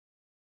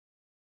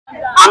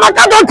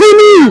Amaka, don't kill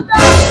me!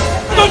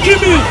 Don't kill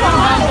me!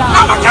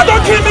 Amaka,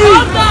 don't kill me!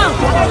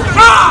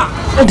 Ah!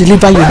 I'll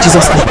deliver you in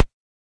Jesus' name.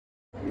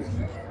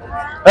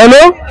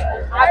 Hello?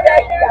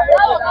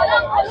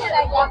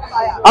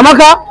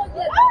 Amaka?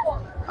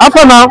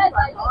 After now?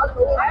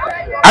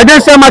 I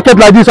didn't sell market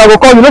like this. I will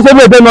call you. No say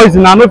me dey noisy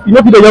now. No, you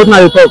know people dey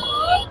now talk.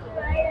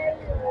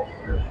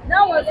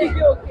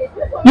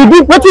 You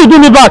do what you do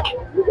me back?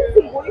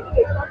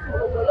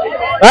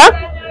 Huh?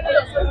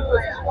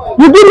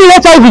 You give me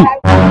HIV.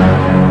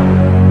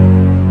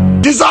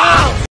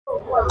 Dissolve!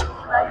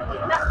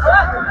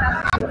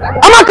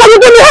 Amaka, you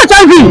give me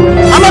HIV.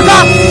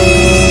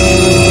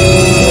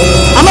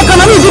 Amaka,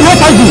 now you give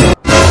HIV.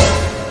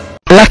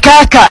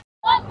 Lakaka.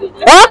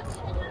 Huh?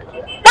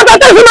 I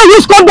tell you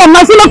use condom.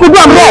 My son could do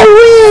am wrong.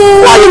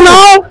 Why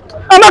now?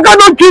 Amaka,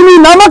 don't kill me.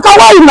 Amaka,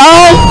 why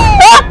now?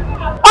 Huh?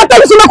 I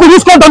tell you could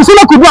use condom. Son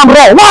could do am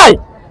wrong. Why?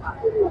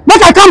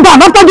 Make I calm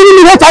down after giving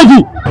me HIV.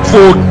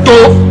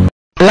 Photo.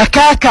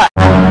 Lakaka.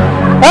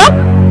 Huh?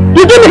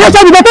 You give me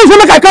HIV, but you say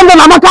make I calm down,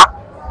 Amaka.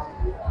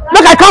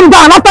 Make I calm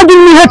down after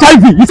giving me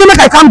HIV. You say make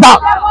I calm down.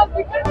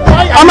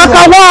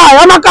 Amaka,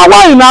 why? Amaka,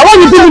 why now? Why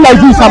you do me like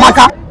this,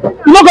 Amaka?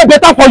 You no go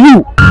better for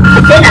you.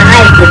 Why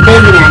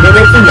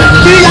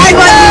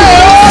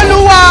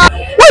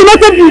you not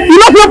take? You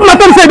not open my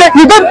door say that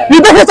you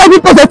don't HIV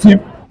positive.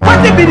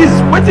 Wetin be this?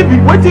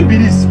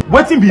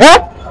 Wetin be? Eh?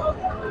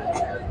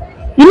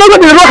 You know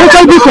what the raw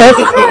HIV test?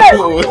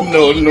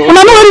 No. And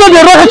I know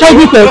the raw HIV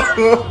test.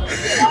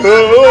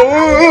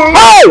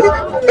 Hey!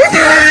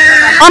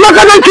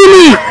 Amaka, don't kill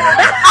me!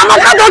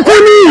 Amaka, don't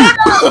kill me!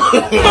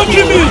 Don't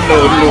kill me! No.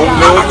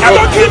 Amaka,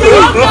 don't kill me!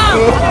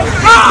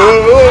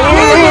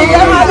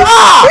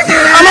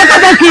 Amaka,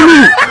 don't kill me!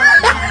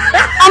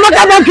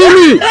 Amaka, don't kill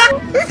me!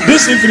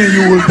 This evening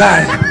you will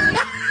die.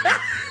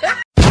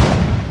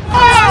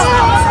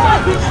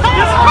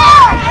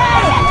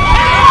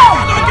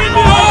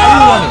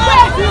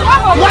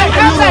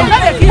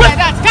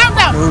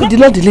 May the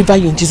Lord deliver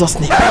you in Jesus'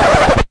 name.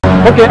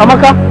 Okay,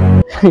 Amaka.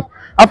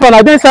 After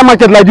I didn't sell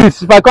market like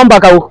this. If I come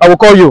back, I will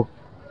call you.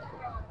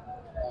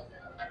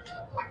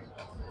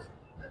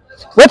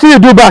 What will you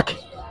do back?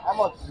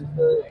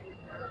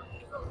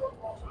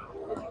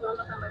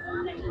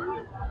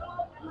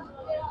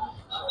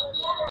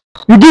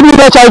 You give me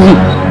HIV.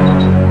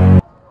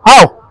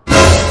 How?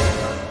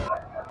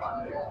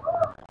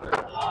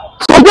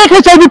 So get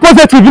HIV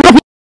positive. You know.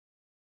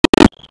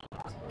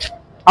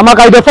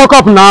 Amaka, you dey fuck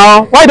up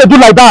now. Why they do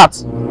like that?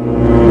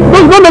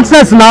 Don't make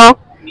sense now.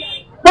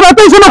 But I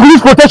tell you, make we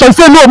use protection.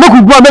 Say no, make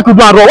we go and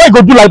run. Why you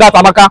go do like that,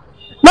 Amaka?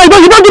 No, you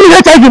don't give me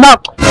HIV now.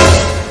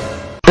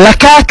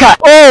 Lakaka.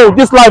 Oh,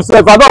 this life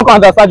says I don't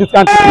understand this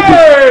country.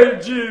 Hey,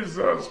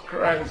 Jesus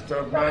Christ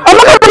of man.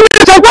 Amaka, why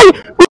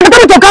you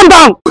tell me to calm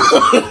down?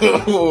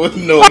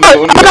 No. Amaka,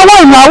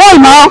 why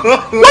now?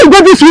 Why you go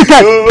this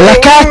weekend?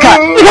 Lakaka.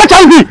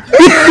 HIV.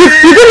 If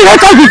you give me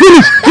HIV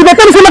finish, you better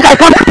tell me say make I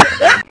come.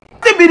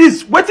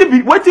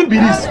 Wetin be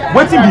this?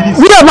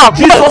 Yeah, now.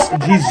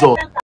 Jesus.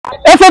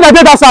 Except I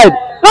did that side.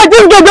 Like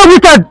this game the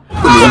weekend.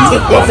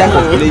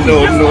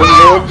 No.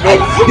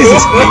 This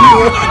is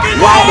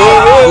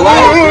why?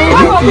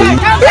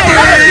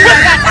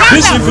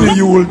 This evening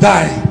you will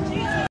die.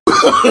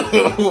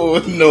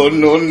 No.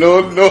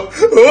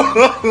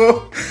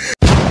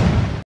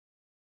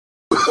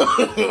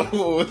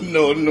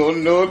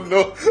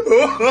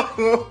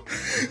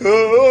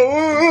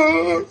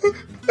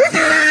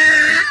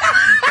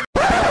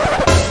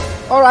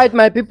 All right,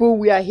 my people,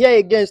 we are here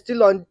again,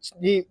 still on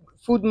the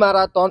food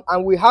marathon,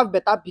 and we have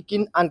Better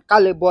Pikin and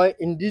Kale Boy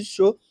in this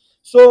show.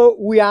 So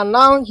we are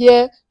now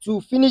here to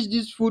finish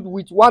this food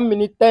with 1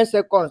 minute 10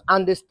 seconds,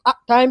 and the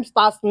time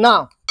starts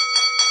now.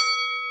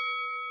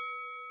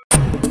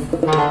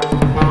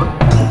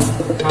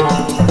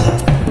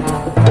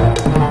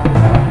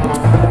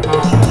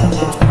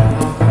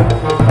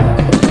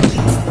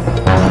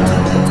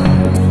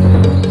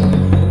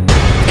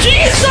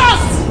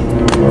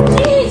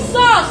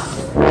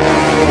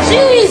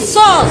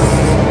 Jesus!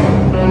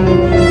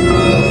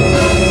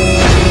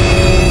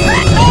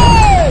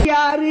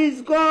 There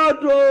is God,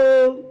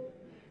 oh.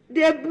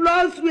 The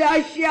blood we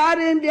are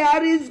sharing,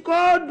 there is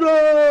God,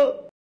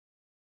 oh.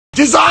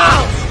 Jesus!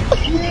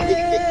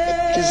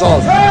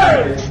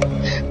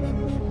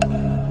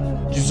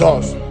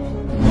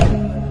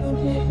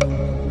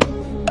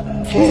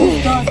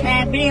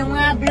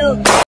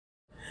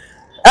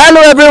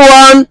 Hello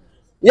everyone,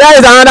 here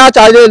is another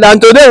challenge,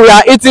 and today we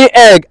are eating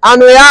egg,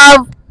 and we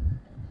have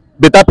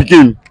Better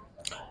Pikin,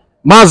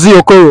 Mazi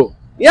Okoro.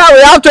 Here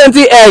we have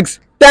 20 eggs,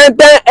 10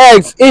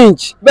 eggs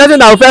each. Person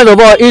that first of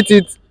all eat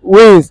it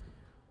wins.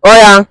 Oh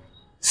yeah,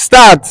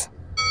 start.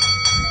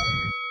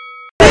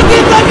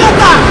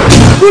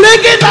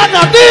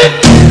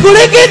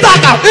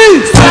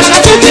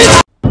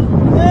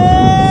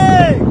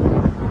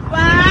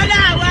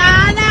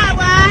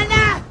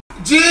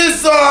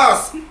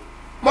 Jesus!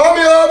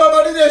 Mommy, oh, my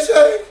body they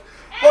shake.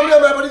 Mommy, oh,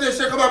 my body they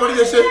shake. My body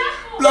they shake.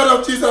 Blood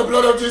of Jesus,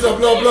 blood.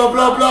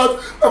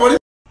 My body.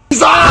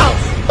 Jesus!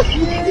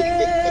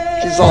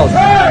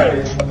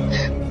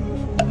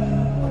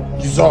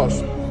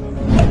 Jesus.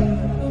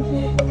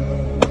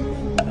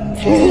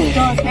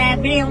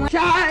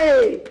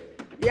 Child,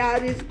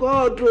 there is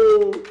God,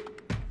 oh.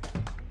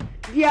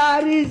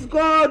 There is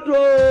God,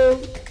 oh.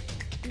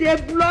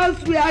 The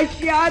blood we are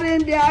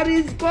sharing, there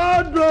is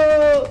God,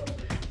 oh.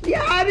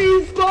 There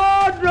is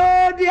God,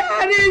 oh.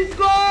 There is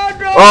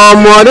God,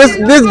 oh.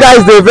 This guy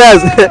is the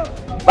best.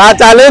 But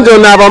challenge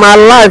on for my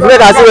life. Make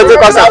I see what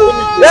take us out.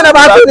 They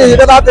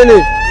never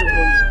finish.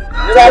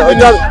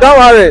 Don't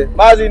worry.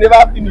 Mazi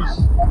never finish.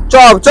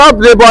 Chop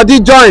the body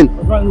join.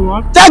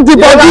 Check the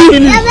body.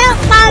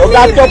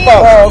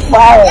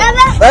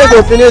 Let's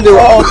go finish the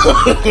work.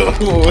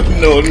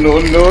 No.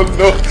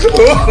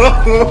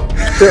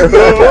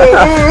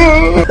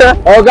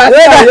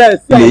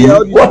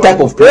 What type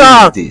of play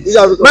is this?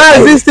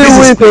 Man, this still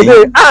win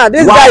today.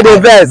 This guy the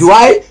best.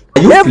 Why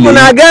are you if playing?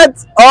 Una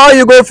get or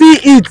you go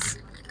fit eat.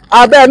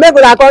 Abeg make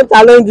una come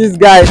challenge this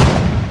guy.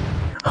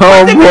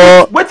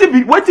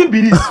 Wetin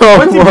be this?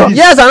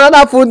 Yes,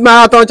 another food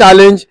marathon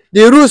challenge.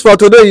 The rules for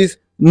today is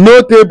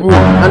no table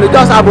and we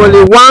just have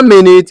only 1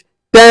 minute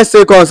 10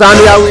 seconds and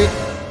we are with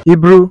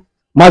Hebrew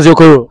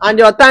Maziokoro. And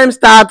your time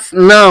starts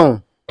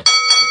now.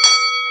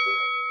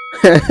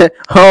 See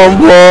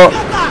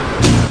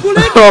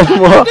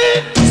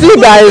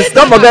guys,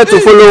 don't forget to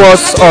follow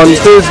us on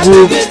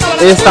Facebook,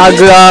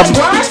 Instagram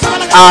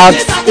at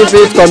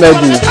Stupid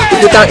Comedy.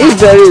 If you can eat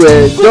very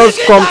well, just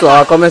come to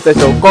our comment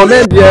section.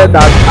 Comment there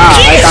that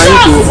I can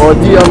eat you or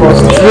DM us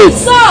straight.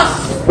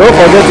 Don't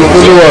forget to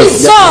follow us.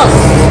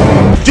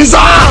 Jesus.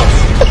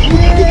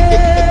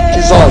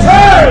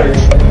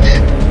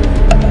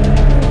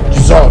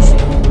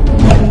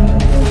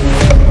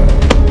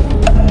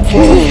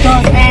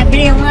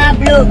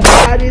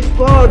 There is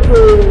God,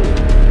 oh.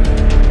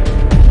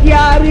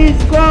 There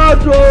is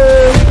God,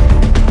 oh.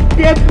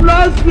 The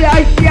blood we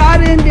are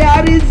sharing,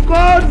 there is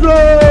God,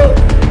 oh.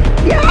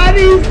 There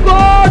is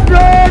God,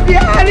 oh.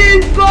 There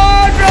is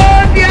God,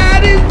 oh.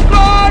 There is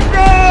God,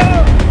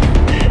 oh.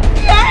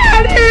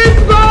 There is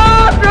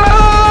God,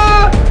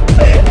 oh.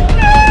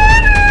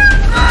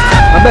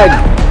 Abeg,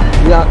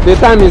 the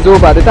time is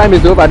over.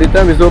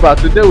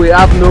 Today we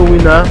have no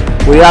winner.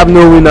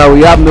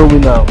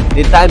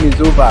 The time is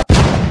over.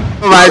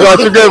 Oh my God,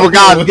 today we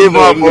can't give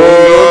up.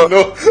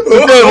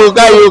 Today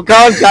you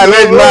can't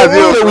challenge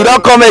Mazi. We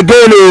don't come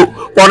again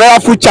for another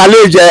food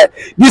challenge.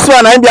 This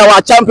one I be our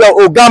champion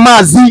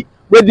Ogamazi.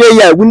 We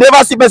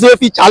never see person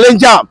fit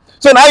challenge him.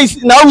 So now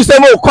we say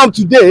we come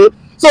today.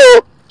 So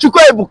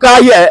Chukwu Ebuka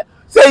here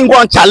say he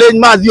want challenge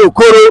Mazi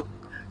Okoro.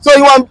 So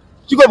you want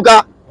Chukwu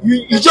Ebuka?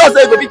 You just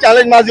say you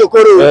challenge Mazi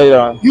Okoro.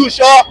 Yeah. You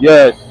sure?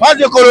 Yes.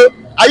 Mazi Okoro,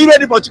 are you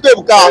ready for Chukwu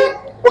Ebuka?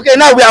 Okay,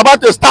 now we are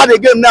about to start the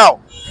game now.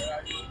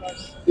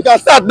 You can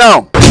start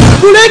now. Oh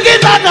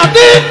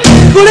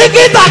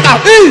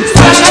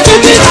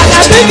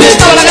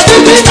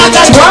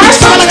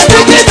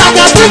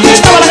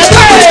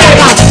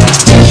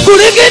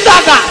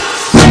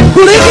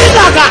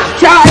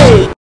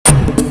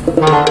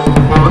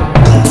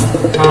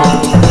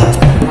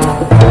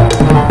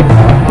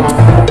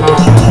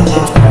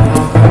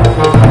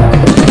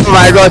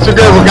my God,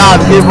 Chukwu Ebuka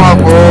has given up.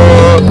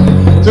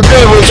 Chukwu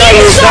Ebuka,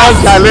 you can't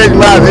challenge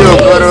Mazi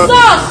Okoro.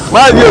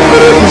 Mazi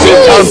Okoro is a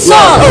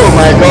champion. Oh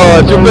my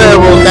God, Chukwu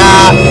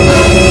Ebuka,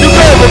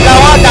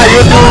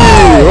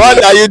 what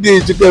are you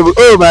doing, Chukwu Ebuka?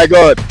 Oh my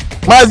God,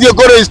 Mazi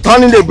Okoro is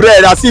turning the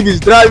bread as if he's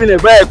driving a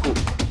vehicle.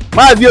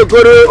 Mazi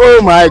Okoro,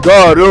 oh my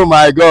God.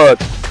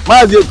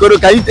 Mazi Okoro,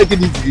 can you take it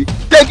easy?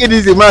 Take it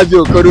easy, Mazi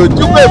Okoro.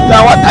 Chukwu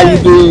Ebuka, what are you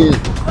doing?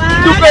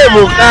 Chukwu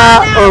Ebuka,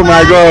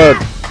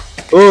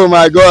 oh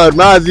my God,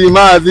 Mazi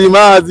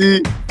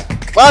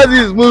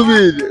is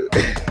moving.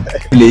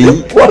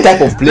 Playing? What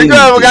type of playing?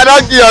 You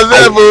cannot kill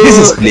yourself. This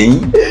is playing?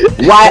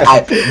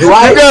 Why?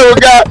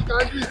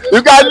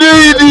 You can do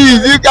this.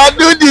 You can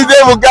do this,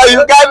 Ebuka.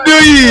 You can do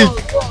it.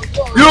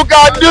 You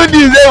can do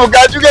this,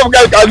 Ebuka. You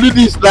can do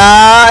this,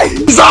 right?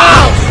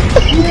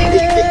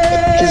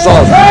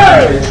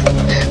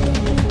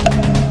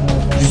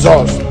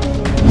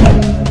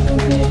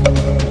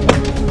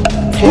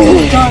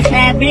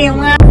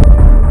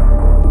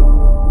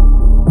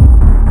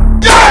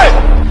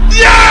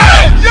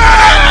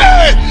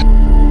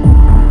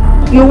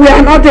 You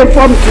were not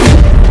informed.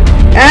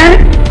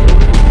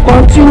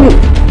 Continue.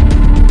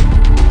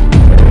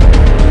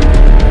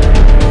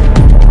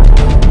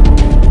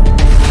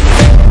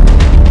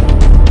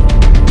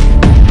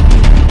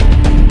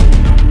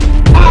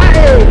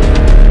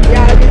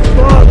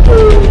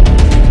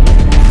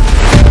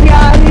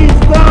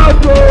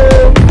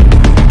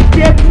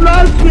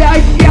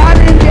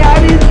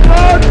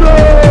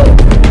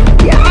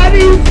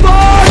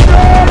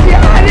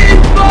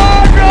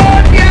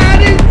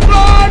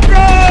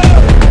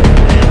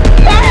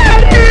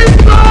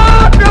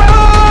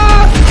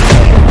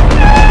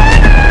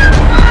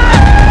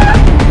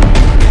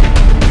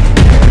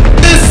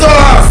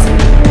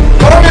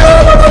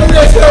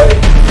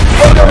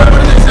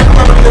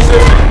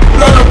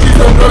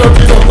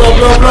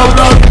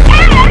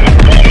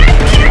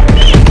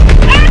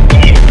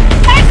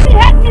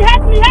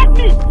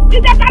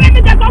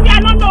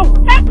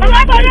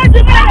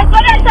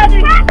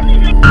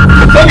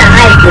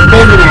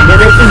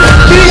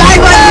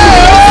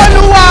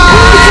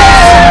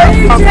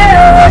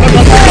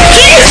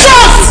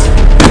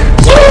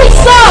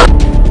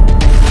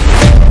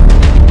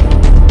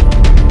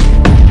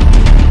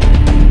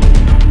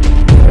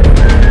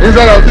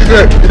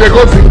 say they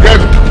go to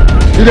get,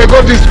 they go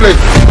this place.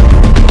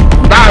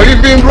 Now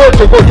even road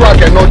to go to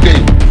cannot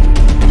day.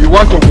 You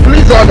want to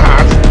please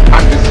others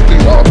and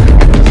displease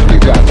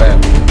yourself.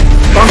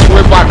 Don't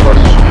way back for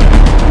this.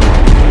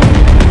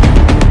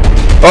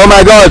 Oh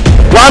my God!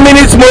 1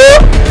 minute more.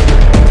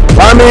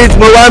 1 minute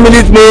more. 1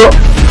 minute more.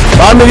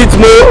 1 minute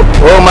more.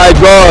 Oh my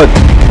God!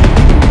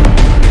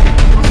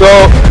 So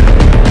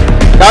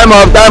time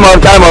up. Time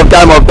up. Time up.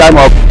 Time up. Time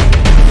up.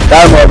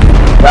 Time up.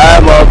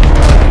 Time up.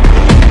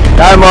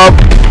 Time up.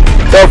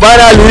 So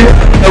finally,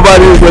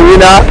 nobody is the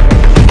winner.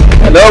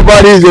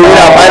 Nobody is the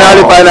winner.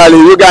 Finally,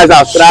 you guys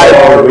have tried.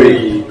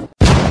 Sorry.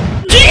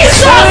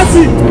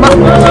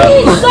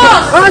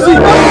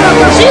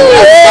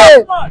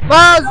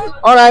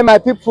 Alright, my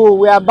people,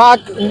 we are back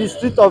in the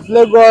street of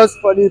Lagos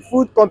for the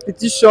food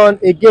competition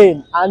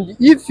again. And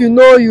if you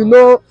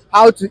know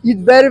how to eat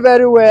very,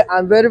 very well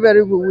and very,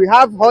 very good. We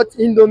have hot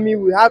indomie,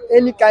 we have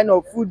any kind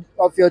of food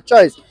of your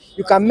choice.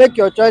 You can make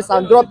your choice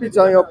and drop it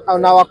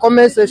on our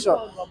comment section,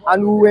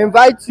 and we will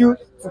invite you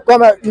to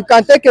come. You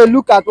can take a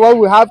look at what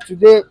we have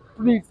today.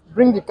 Please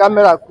bring the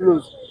camera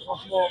close.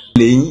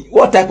 Playing?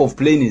 What type of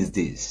playing is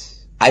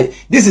this?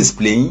 This is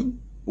playing.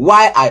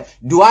 Are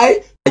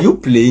you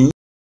playing?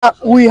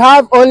 We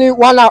have only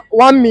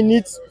 1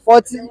 minute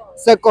 40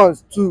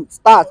 seconds to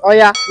start. Oh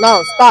yeah,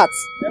 now start.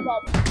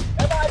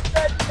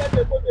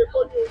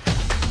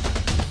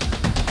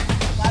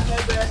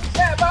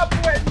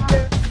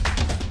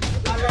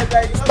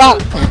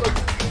 Start.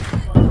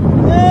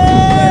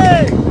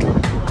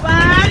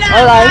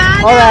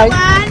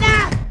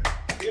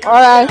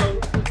 All right.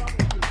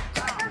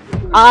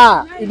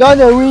 You don't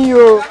win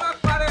you.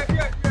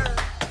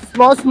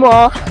 Small.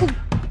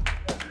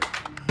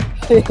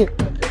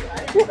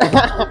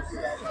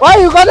 Why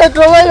you gonna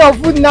throw away your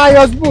food now,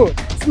 your spoon?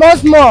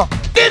 Small.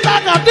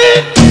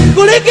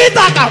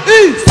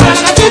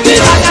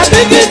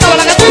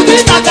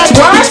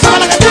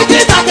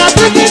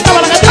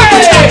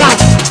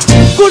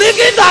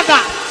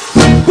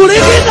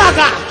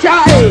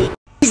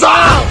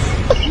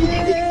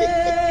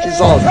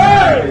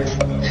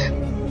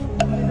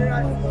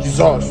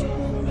 Jesus.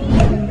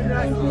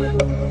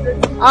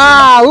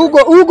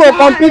 Who go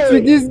compete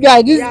with this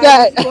guy? This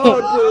guy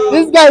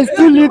is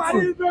too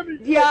little.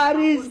 There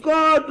is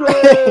God.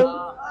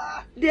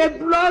 The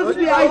blood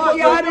we are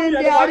sharing,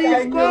 there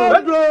is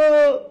God.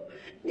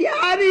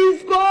 There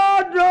is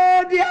God.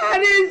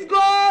 There is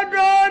God.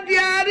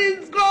 There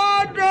is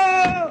God.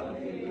 There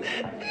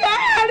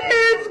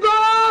is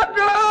God.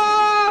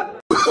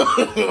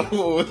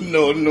 Oh,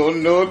 no.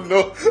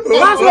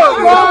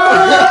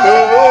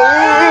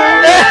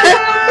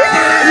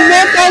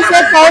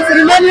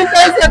 Remaining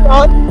 10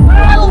 seconds.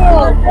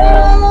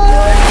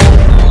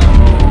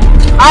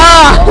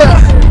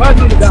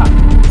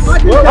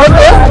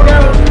 Okay.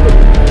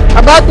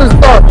 About to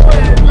stop.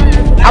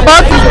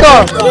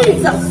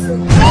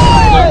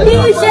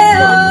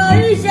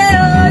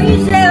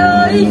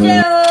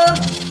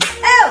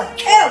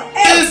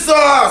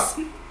 Jesus!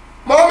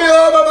 Mommy,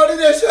 oh, my body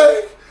they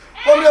shake.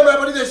 Mommy, oh, my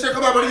body they shake.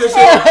 My body they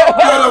shake.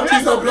 Blood of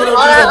Jesus, blood.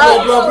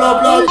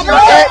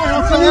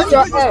 Finish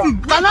your hair.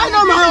 Can I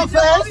know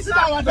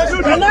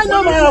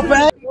my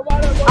offense?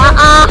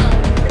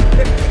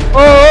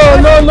 Oh,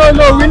 no.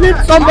 We need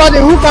somebody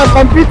who can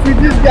compete with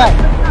this guy.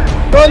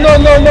 No. No.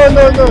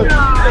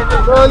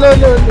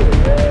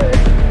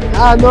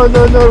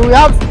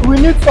 We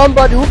need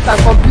somebody who can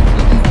compete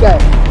with this guy.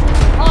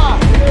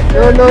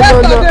 No.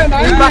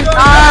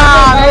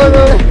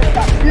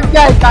 This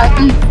guy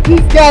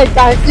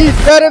can eat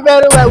very,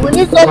 very well. We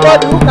need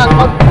somebody who can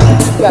compete with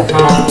this guy.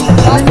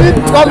 We need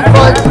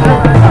somebody.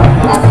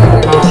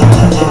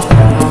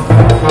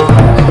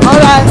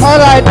 Alright.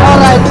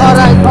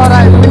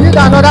 We need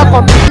another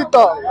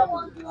competitor.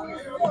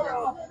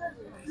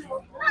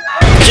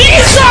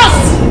 Jesus!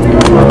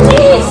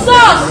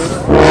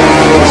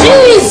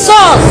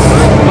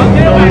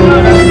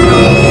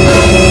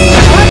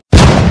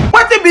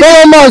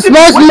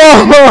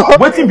 Small.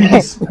 Wetin be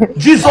this?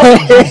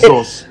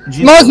 Jesus.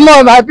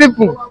 Small, my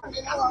people.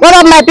 What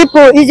up, my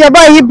people? It's your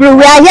boy Hebrew.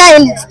 We are here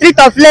in the street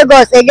of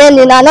Lagos again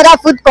in another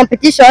food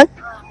competition.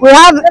 We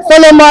have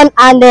Solomon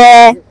and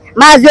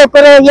Mazio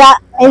Okoro here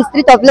in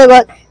street of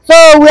Lagos.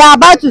 So we are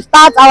about to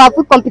start our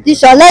food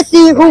competition. Let's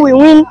see who will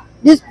win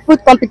this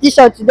food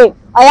competition today.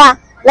 Oh yeah,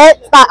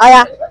 let's start. Oh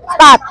yeah,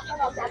 start.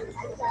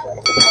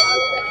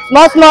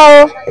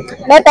 Small.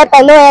 Let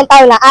pepper no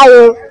enter in the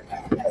eye.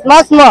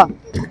 Small.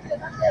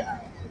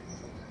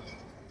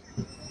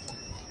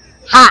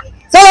 Ha!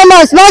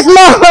 Solomon, small.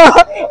 Small,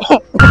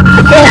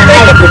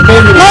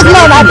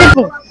 my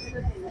people.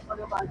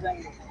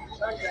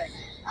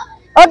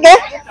 Okay.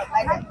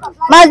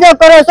 Mazio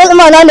Okoro,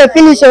 Solomon on the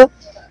finish.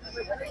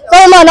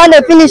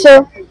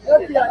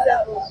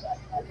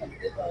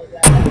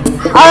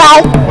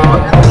 Alright.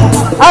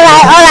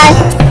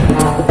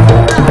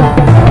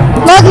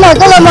 Small,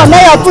 Solomon,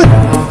 make your food.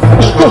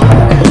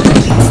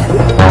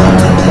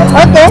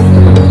 Okay.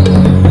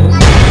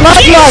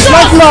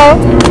 Small.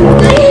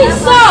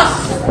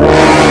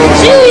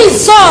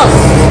 Jesus!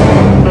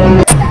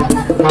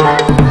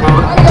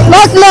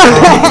 Small, small.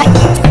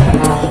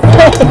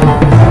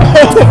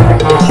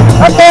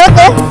 Okay.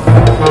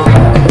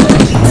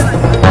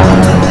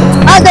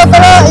 As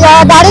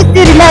your daddy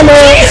still remain,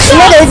 you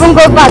know they even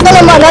go far.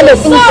 Solomon not the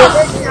finish.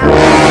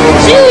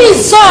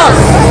 Jesus.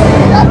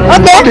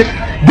 Okay.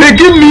 They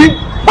give me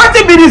what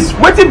be this?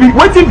 What be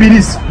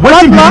this?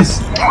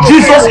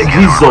 Jesus.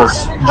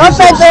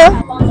 Okay, so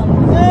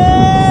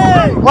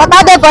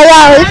water there for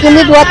you if you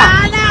need water.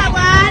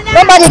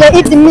 Nobody they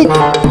eat the meat.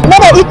 No,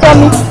 they eat your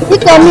meat.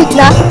 Eat your meat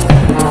now.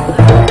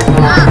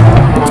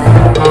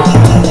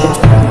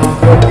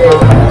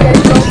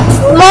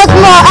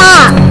 Small.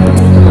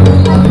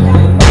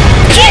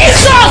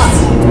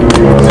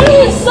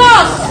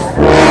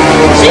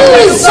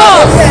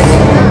 Jesus.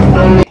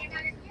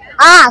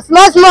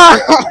 Small.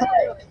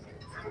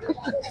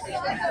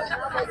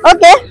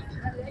 Okay.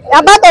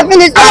 About to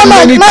finish. How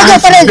many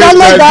times did they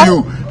tell you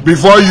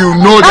before you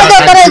know that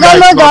Nigeria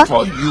is not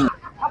for you?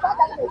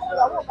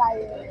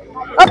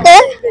 Okay.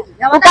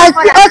 You can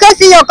also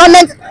see your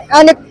comments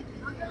on it.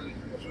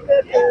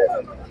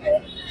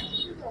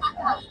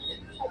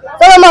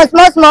 Solomon,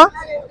 small.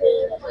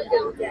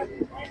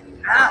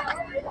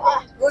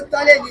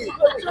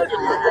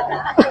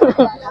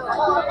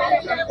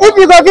 If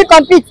you go to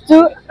compete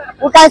too,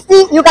 you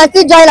can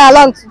still join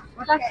along.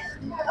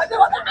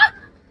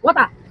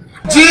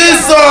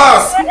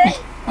 Jesus!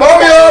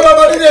 Mommy, oh, my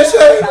body they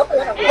shake.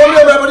 Mommy,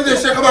 oh, my body they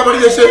shake. My body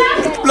they shake.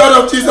 Blood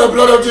of Jesus,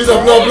 blood. My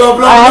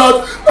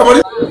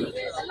body.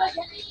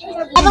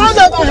 Can I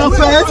know my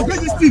offense?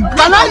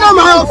 Can I know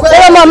my offense?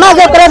 Solomon, man,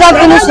 go present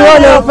finish your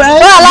own.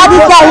 Don't allow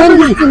this guy win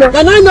this thing.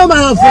 Can I know my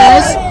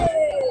offense?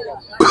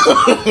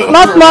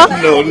 Small. No.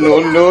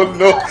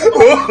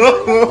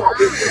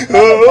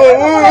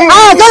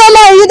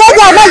 Solomon, you don't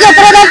go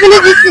present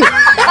finish this thing.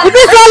 If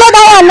you swallow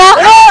that one now,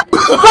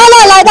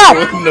 swallow like that.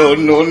 No.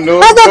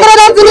 Let's go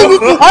present finish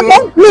this thing. Okay,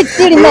 meat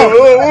still remain.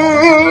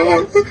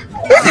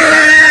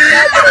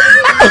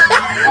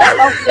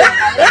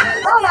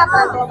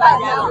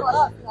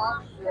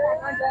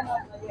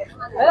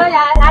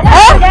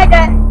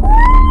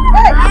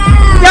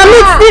 Your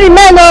meat still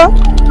remain, oh.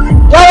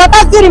 Your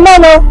water still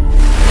remain, oh.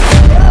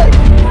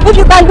 If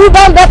you can do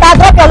them better,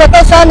 drop your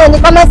location in the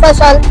comment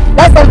section.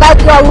 Let's invite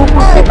you and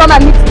we'll still come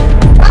and meet you.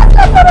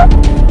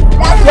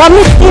 Your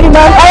meat still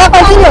remain. I will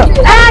continue.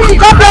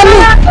 Drop your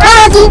meat.